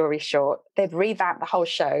long story short, they'd revamped the whole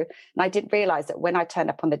show. And I didn't realize that when I turned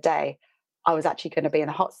up on the day, I was actually going to be in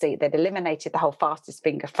the hot seat. They'd eliminated the whole fastest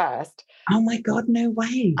finger first. Oh my God, no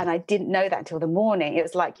way. And I didn't know that until the morning. It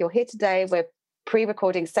was like, you're here today. We're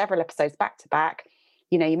pre-recording several episodes back to back.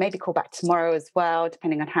 You may be called back tomorrow as well,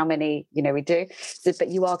 depending on how many, we do. So, but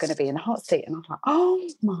you are going to be in the hot seat. And I was like, oh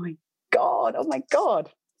my God.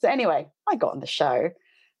 So anyway, I got on the show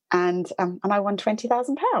and I won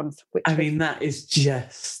 £20,000. That is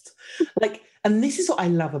just and this is what I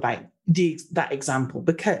love about that example,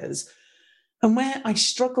 because, and where I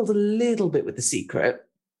struggled a little bit with The Secret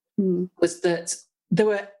was that there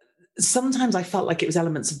were, sometimes I felt like it was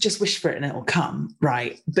elements of just wish for it and it'll come,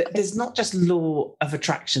 right? But there's not just law of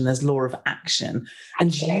attraction, there's law of action.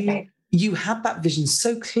 Absolutely. And you had that vision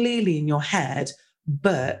so clearly in your head,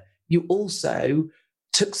 but you also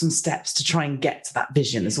took some steps to try and get to that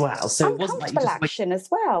vision as well. So it wasn't like action as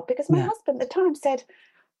well, because my husband at the time said,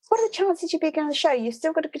 what are the chances you'd be going on the show? You've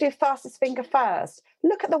still got to do fastest finger first.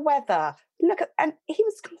 Look at the weather. And he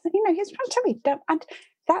was trying to tell me, and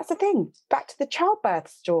that's the thing, back to the childbirth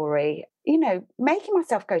story, making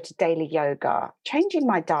myself go to daily yoga, changing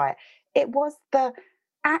my diet. It was the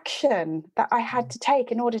action that I had to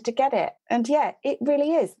take in order to get it. And yeah, it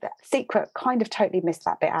really is. That Secret kind of totally missed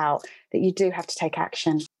that bit out, that you do have to take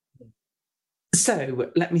action.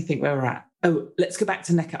 So let me think where we're at. Oh, let's go back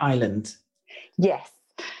to Necker Island. Yes.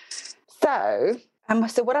 So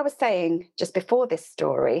what I was saying just before this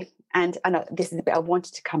story, and I know this is a bit I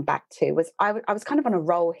wanted to come back to, was I was kind of on a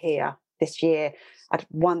roll here this year. I'd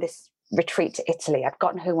won this retreat to Italy. I'd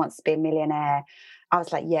gotten Who Wants to Be a Millionaire. I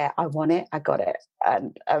was like, yeah, I won it. I got it.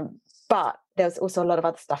 And but there was also a lot of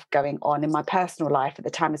other stuff going on in my personal life at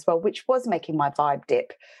the time as well, which was making my vibe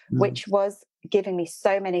dip, which was giving me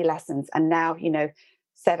so many lessons. And now, 7-8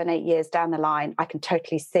 years down the line, I can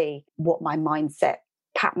totally see what my mindset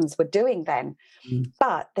patterns were doing then.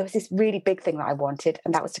 But there was this really big thing that I wanted,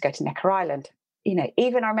 and that was to go to Necker Island.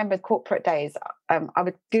 Even I remember corporate days, I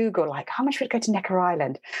would Google how much would go to Necker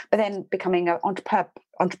Island, but then becoming an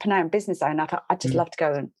entrepreneur and business owner, I thought I'd just love to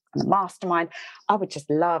go on a mastermind. I would just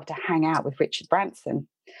love to hang out with Richard Branson.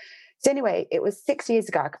 So anyway, it was 6 years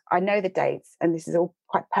ago. I know the dates, and this is all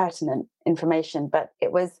quite pertinent information, but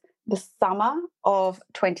it was the summer of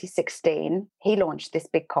 2016. He launched this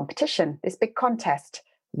big competition, this big contest,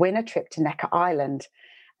 win a trip to Necker Island.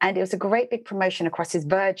 And it was a great big promotion across his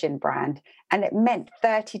Virgin brand. And it meant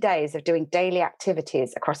 30 days of doing daily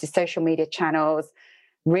activities across his social media channels,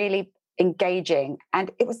 really engaging.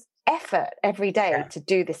 And it was effort every day to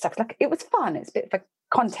do this stuff. It was fun. It's a bit of a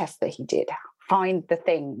contest that he did, find the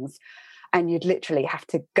things. And you'd literally have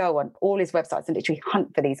to go on all his websites and literally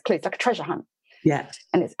hunt for these clues, like a treasure hunt. Yeah.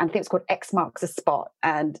 And I think it's called X Marks a Spot.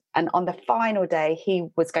 And on the final day, he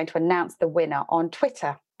was going to announce the winner on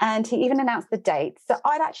Twitter. And he even announced the date. So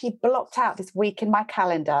I'd actually blocked out this week in my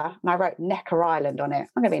calendar and I wrote Necker Island on it.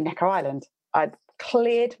 I'm going to be in Necker Island. I'd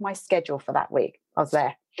cleared my schedule for that week. I was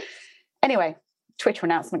there. Anyway, Twitter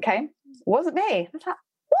announcement came. It wasn't me. I was like,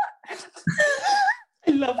 what?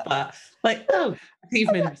 I love that. Like, oh,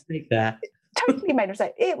 you've made a mistake there. Totally made a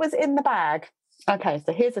mistake. It was in the bag. Okay,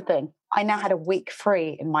 so here's the thing. I now had a week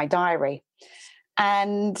free in my diary.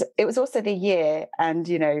 And it was also the year, and,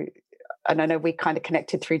 and I know we kind of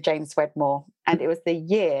connected through James Wedmore, and it was the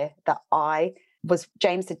year that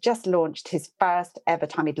James had just launched his first ever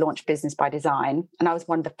time he'd launched Business by Design. And I was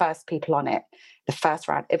one of the first people on it, the first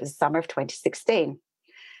round. It was the summer of 2016.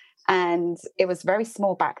 And it was very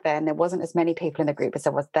small back then. There wasn't as many people in the group as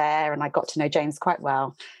there was there. And I got to know James quite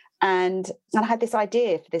well. And I had this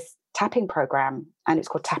idea for this tapping program, and it's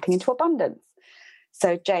called Tapping into Abundance.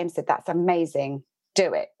 So James said, that's amazing.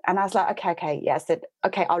 Do it. And I was like, okay. Yeah. I said,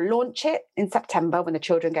 okay, I'll launch it in September when the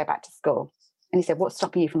children go back to school. And he said, what's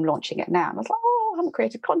stopping you from launching it now? And I was like, I haven't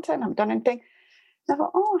created content. I haven't done anything. And I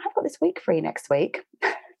thought, I've got this week free next week.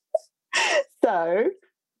 So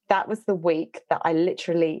that was the week that I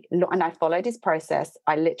literally, and I followed his process.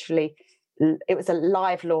 It was a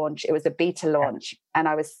live launch. It was a beta launch, and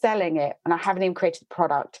I was selling it, and I haven't even created the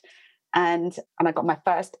product. And I got my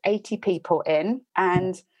first 80 people in,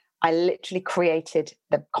 and I literally created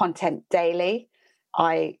the content daily.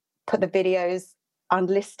 I put the videos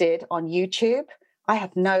unlisted on YouTube. I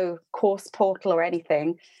had no course portal or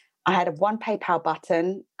anything. I had one PayPal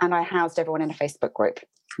button, and I housed everyone in a Facebook group.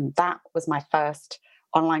 And that was my first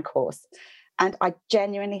online course. And I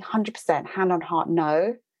genuinely 100% hand on heart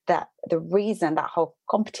know that the reason that whole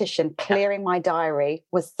competition clearing my diary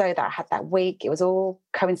was so that I had that week. It was all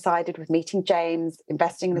coincided with meeting James,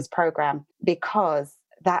 investing in this program, because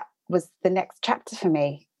that was the next chapter for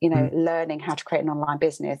me, learning how to create an online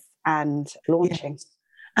business and launching.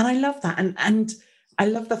 Yeah. And I love that. And I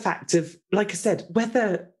love the fact of, like I said,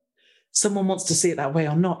 whether someone wants to see it that way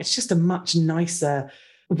or not, it's just a much nicer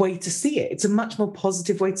way to see it. It's a much more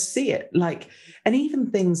positive way to see it. And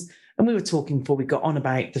even things, and we were talking before we got on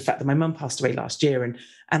about the fact that my mum passed away last year.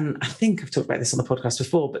 And I think I've talked about this on the podcast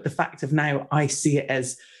before, but the fact of now I see it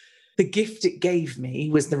as the gift it gave me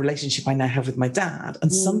was the relationship I now have with my dad.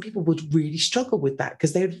 And some people would really struggle with that,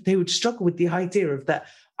 because they would struggle with the idea of that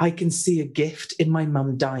I can see a gift in my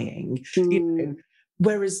mum dying,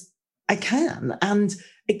 whereas I can. And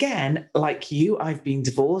again, like you, I've been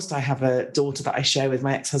divorced. I have a daughter that I share with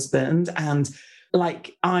my ex-husband. And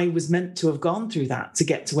I was meant to have gone through that to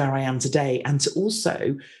get to where I am today, and to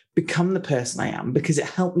also become the person I am, because it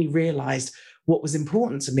helped me realize what was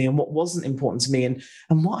important to me and what wasn't important to me, and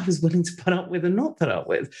what I was willing to put up with and not put up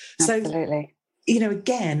with. Absolutely. So,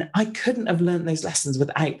 again, I couldn't have learned those lessons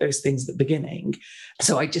without those things at the beginning.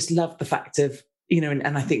 So I just love the fact of,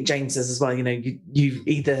 and I think James says as well, you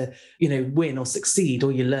either, win or succeed,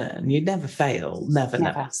 or you learn. You never fail, never.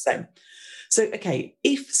 So, okay,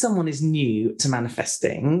 if someone is new to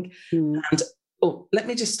manifesting, and let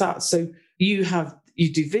me just start. So you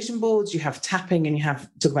do vision boards, you have tapping, and you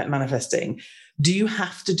talk about manifesting. Do you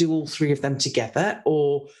have to do all three of them together,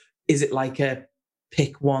 or is it like a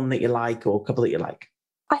pick one that you like or a couple that you like?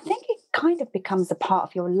 I think it kind of becomes a part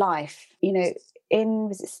of your life.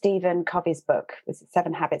 Was it Stephen Covey's book, was it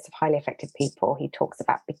 7 Habits of Highly Effective People? He talks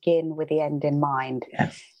about begin with the end in mind.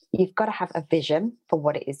 Yeah. You've got to have a vision for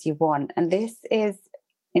what it is you want. And this is,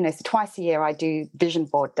 so twice a year I do vision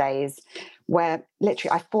board days where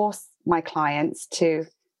literally I force my clients to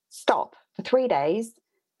stop for 3 days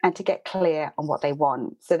and to get clear on what they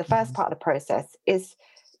want. So the first part of the process is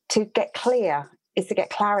to get clear, is to get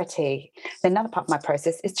clarity. Then another part of my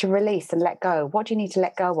process is to release and let go. What do you need to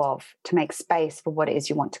let go of to make space for what it is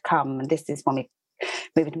you want to come? And this is when we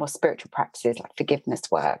move into more spiritual practices like forgiveness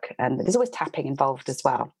work. And there's always tapping involved as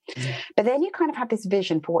well. But then you kind of have this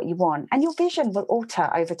vision for what you want. And your vision will alter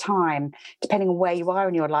over time, depending on where you are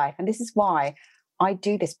in your life. And this is why I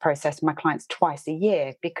do this process with my clients twice a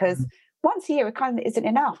year, because once a year it kind of isn't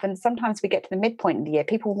enough. And sometimes we get to the midpoint of the year,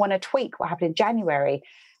 people want to tweak what happened in January.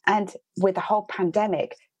 And with the whole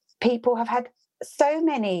pandemic, people have had so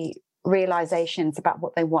many realizations about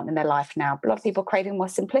what they want in their life now. A lot of people craving more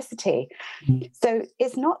simplicity. So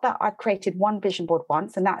it's not that I've created one vision board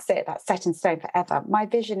once and that's it, that's set in stone forever. My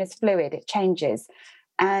vision is fluid, it changes.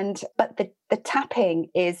 But the tapping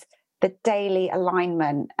is the daily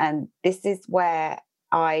alignment. And this is where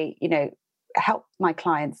I, help my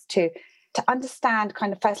clients to understand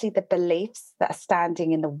kind of firstly the beliefs that are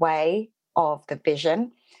standing in the way of the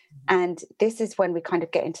vision. And this is when we kind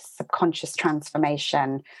of get into subconscious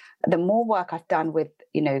transformation. The more work I've done with,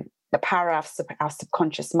 the power of our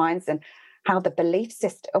subconscious minds and how the belief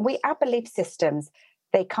system, our belief systems,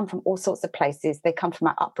 they come from all sorts of places. They come from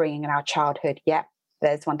our upbringing and our childhood. Yeah,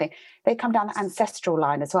 there's one thing. They come down the ancestral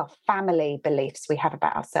line as well, family beliefs we have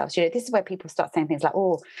about ourselves. This is where people start saying things like,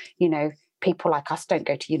 people like us don't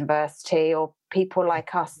go to university, or people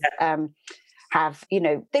like us have,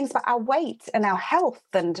 things about our weight and our health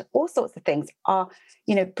and all sorts of things are,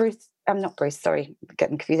 getting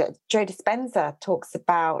confused. Joe Dispenza talks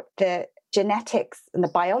about the genetics and the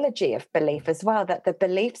biology of belief as well, that the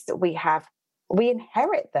beliefs that we have, we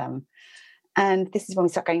inherit them. And this is when we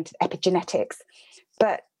start going to epigenetics.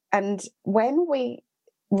 And when we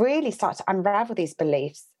really start to unravel these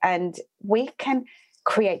beliefs, and we can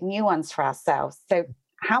create new ones for ourselves. So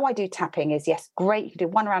how I do tapping is, yes, great. You can do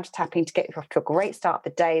one round of tapping to get you off to a great start of the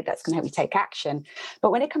day. That's going to help you take action.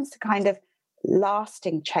 But when it comes to kind of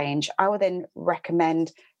lasting change, I will then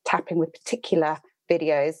recommend tapping with particular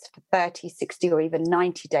videos for 30, 60, or even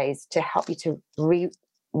 90 days to help you to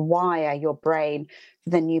rewire your brain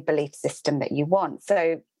for the new belief system that you want.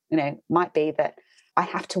 So, might be that I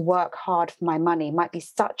have to work hard for my money, might be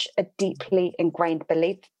such a deeply ingrained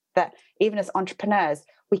belief that even as entrepreneurs,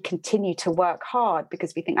 we continue to work hard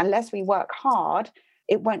because we think unless we work hard,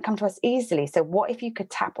 it won't come to us easily. So what if you could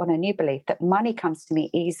tap on a new belief that money comes to me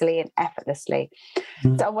easily and effortlessly?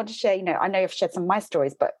 So I want to share, I know I've shared some of my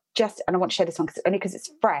stories, but and I want to share this one because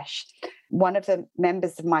it's fresh. One of the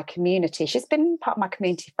members of my community, she's been part of my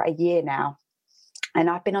community for a year now. And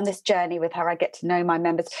I've been on this journey with her. I get to know my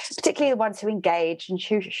members, particularly the ones who engage and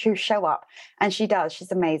who show up. And she does.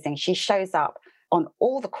 She's amazing. She shows up on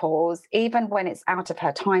all the calls, even when it's out of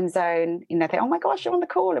her time zone. They, oh my gosh, you're on the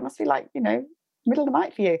call. It must be like, middle of the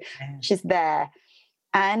night for you. Yeah. She's there.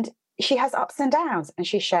 And she has ups and downs, and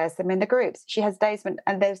she shares them in the groups. She has days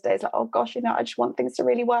and there's days like, oh gosh, I just want things to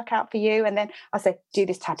really work out for you. And then I say, do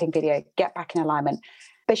this tapping video, get back in alignment.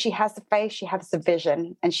 But she has the faith, she has the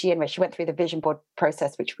vision, and she went through the vision board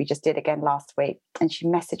process, which we just did again last week. And she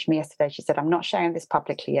messaged me yesterday. She said, I'm not sharing this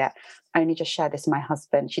publicly yet. I only just shared this with my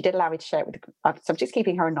husband. She did allow me to share it with so I'm just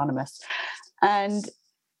keeping her anonymous. And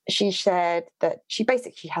she shared that she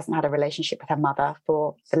hasn't had a relationship with her mother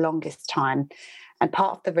for the longest time. And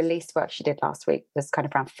part of the release work she did last week was kind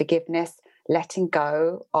of around forgiveness, letting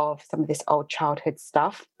go of some of this old childhood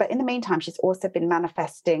stuff. But in the meantime, she's also been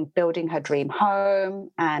manifesting, building her dream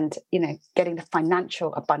home and, getting the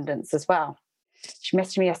financial abundance as well. She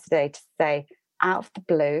messaged me yesterday to say, out of the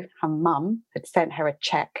blue, her mum had sent her a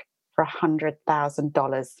check for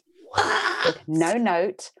 $100,000 with no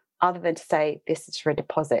note other than to say, this is for a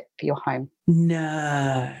deposit for your home.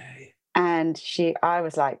 No. And I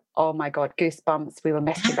was like, oh my God, goosebumps. We were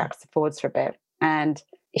messaging backwards and forwards for a bit. And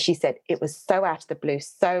she said it was so out of the blue,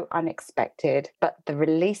 so unexpected, but the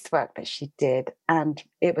release work that she did, and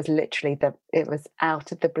it was literally it was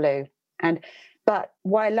out of the blue. But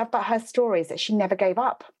what I love about her story is that she never gave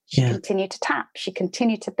up. She continued to tap. She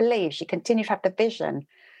continued to believe. She continued to have the vision.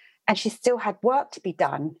 And she still had work to be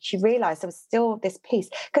done. She realized there was still this piece,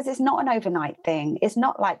 because it's not an overnight thing. It's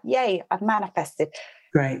not like, yay, I've manifested.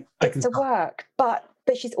 Great. It's the work, but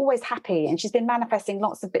she's always happy, and she's been manifesting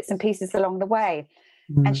lots of bits and pieces along the way.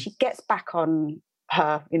 And she gets back on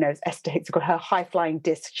her, as Esther Hicks called her high flying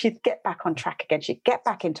disc. She'd get back on track again. She'd get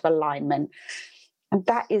back into alignment. And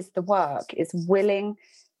that is the work, is willing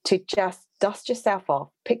to just dust yourself off,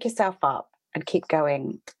 pick yourself up and keep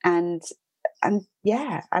going. And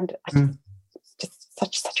just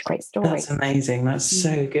such a great story. That's amazing. That's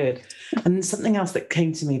so good. And something else that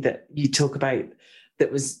came to me that you talk about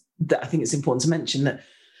that I think it's important to mention, that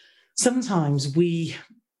sometimes we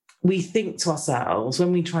think to ourselves,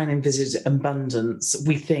 when we try and envisage abundance,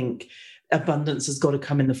 we think abundance has got to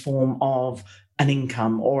come in the form of an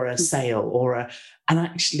income or a sale and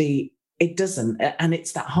actually it doesn't. And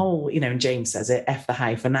it's that whole, and James says it, F the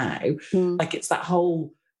how for now. Like it's that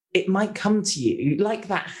whole, it might come to you like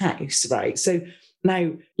that house, right? So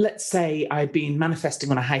now, let's say I'd been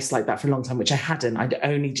manifesting on a house like that for a long time, which I hadn't. I'd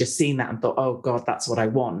only just seen that and thought, oh God, that's what I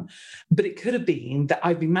want. But it could have been that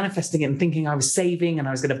I'd been manifesting it and thinking I was saving and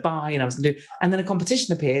I was going to buy and I was going to do, and then a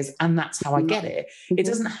competition appears and that's how I get it. It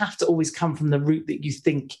doesn't have to always come from the route that you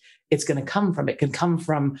think it's going to come from. It can come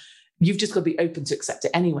from, you've just got to be open to accept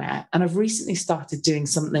it anywhere. And I've recently started doing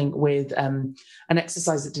something with an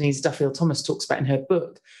exercise that Denise Duffield Thomas talks about in her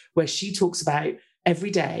book, where she talks about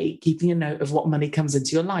every day keeping a note of what money comes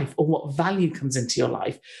into your life or what value comes into your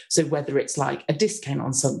life. So whether it's like a discount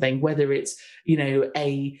on something, whether it's,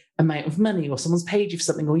 a amount of money, or someone's paid you for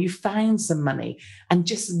something, or you found some money, and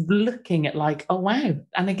just looking at like, oh, wow.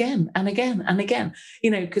 And again, and again, and again,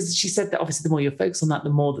 because she said that obviously the more you focus on that,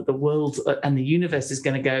 the more that the world and the universe is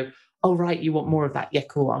going to go, oh, right, you want more of that. Yeah,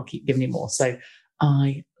 cool. I'll keep giving you more. So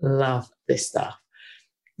I love this stuff.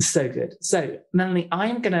 So good. So Melanie,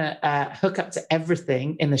 I'm going to hook up to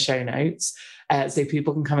everything in the show notes so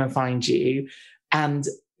people can come and find you. And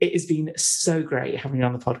it has been so great having you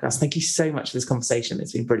on the podcast. Thank you so much for this conversation.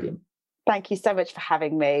 It's been brilliant. Thank you so much for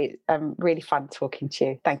having me. Really fun talking to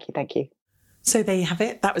you. Thank you. Thank you. So there you have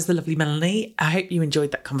it. That was the lovely Melanie. I hope you enjoyed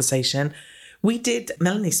that conversation.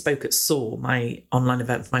 Melanie spoke at SOAR, my online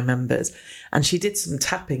event for my members, and she did some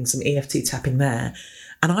tapping, some EFT tapping there.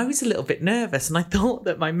 And I was a little bit nervous, and I thought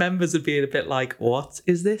that my members would be a bit like, what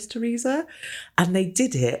is this, Teresa? And they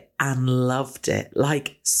did it and loved it,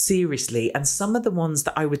 like seriously. And some of the ones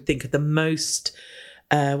that I would think are the most,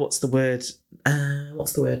 what's the word?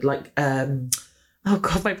 Like, oh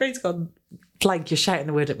God, my brain's gone blank. You're shouting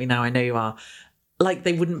the word at me now. I know you are. Like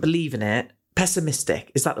they wouldn't believe in it.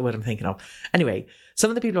 Pessimistic. Is that the word I'm thinking of? Anyway,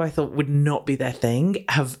 some of the people I thought would not be their thing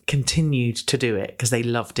have continued to do it because they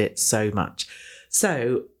loved it so much.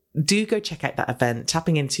 So do go check out that event,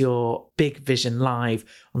 Tapping Into Your Big Vision Live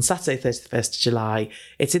on Saturday, 31st of July.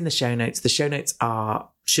 It's in the show notes. The show notes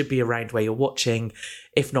should be around where you're watching.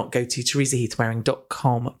 If not, go to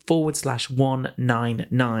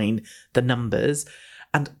teresaheathwareing.com/199, the numbers.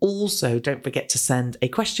 And also don't forget to send a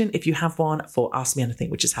question if you have one for Ask Me Anything,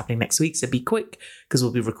 which is happening next week. So be quick because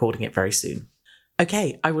we'll be recording it very soon.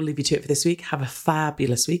 Okay, I will leave you to it for this week. Have a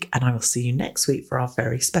fabulous week, and I will see you next week for our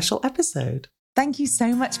very special episode. Thank you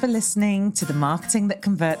so much for listening to the Marketing That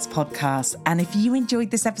Converts podcast. And if you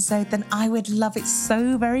enjoyed this episode, then I would love it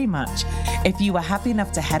so very much if you were happy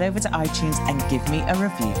enough to head over to iTunes and give me a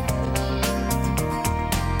review.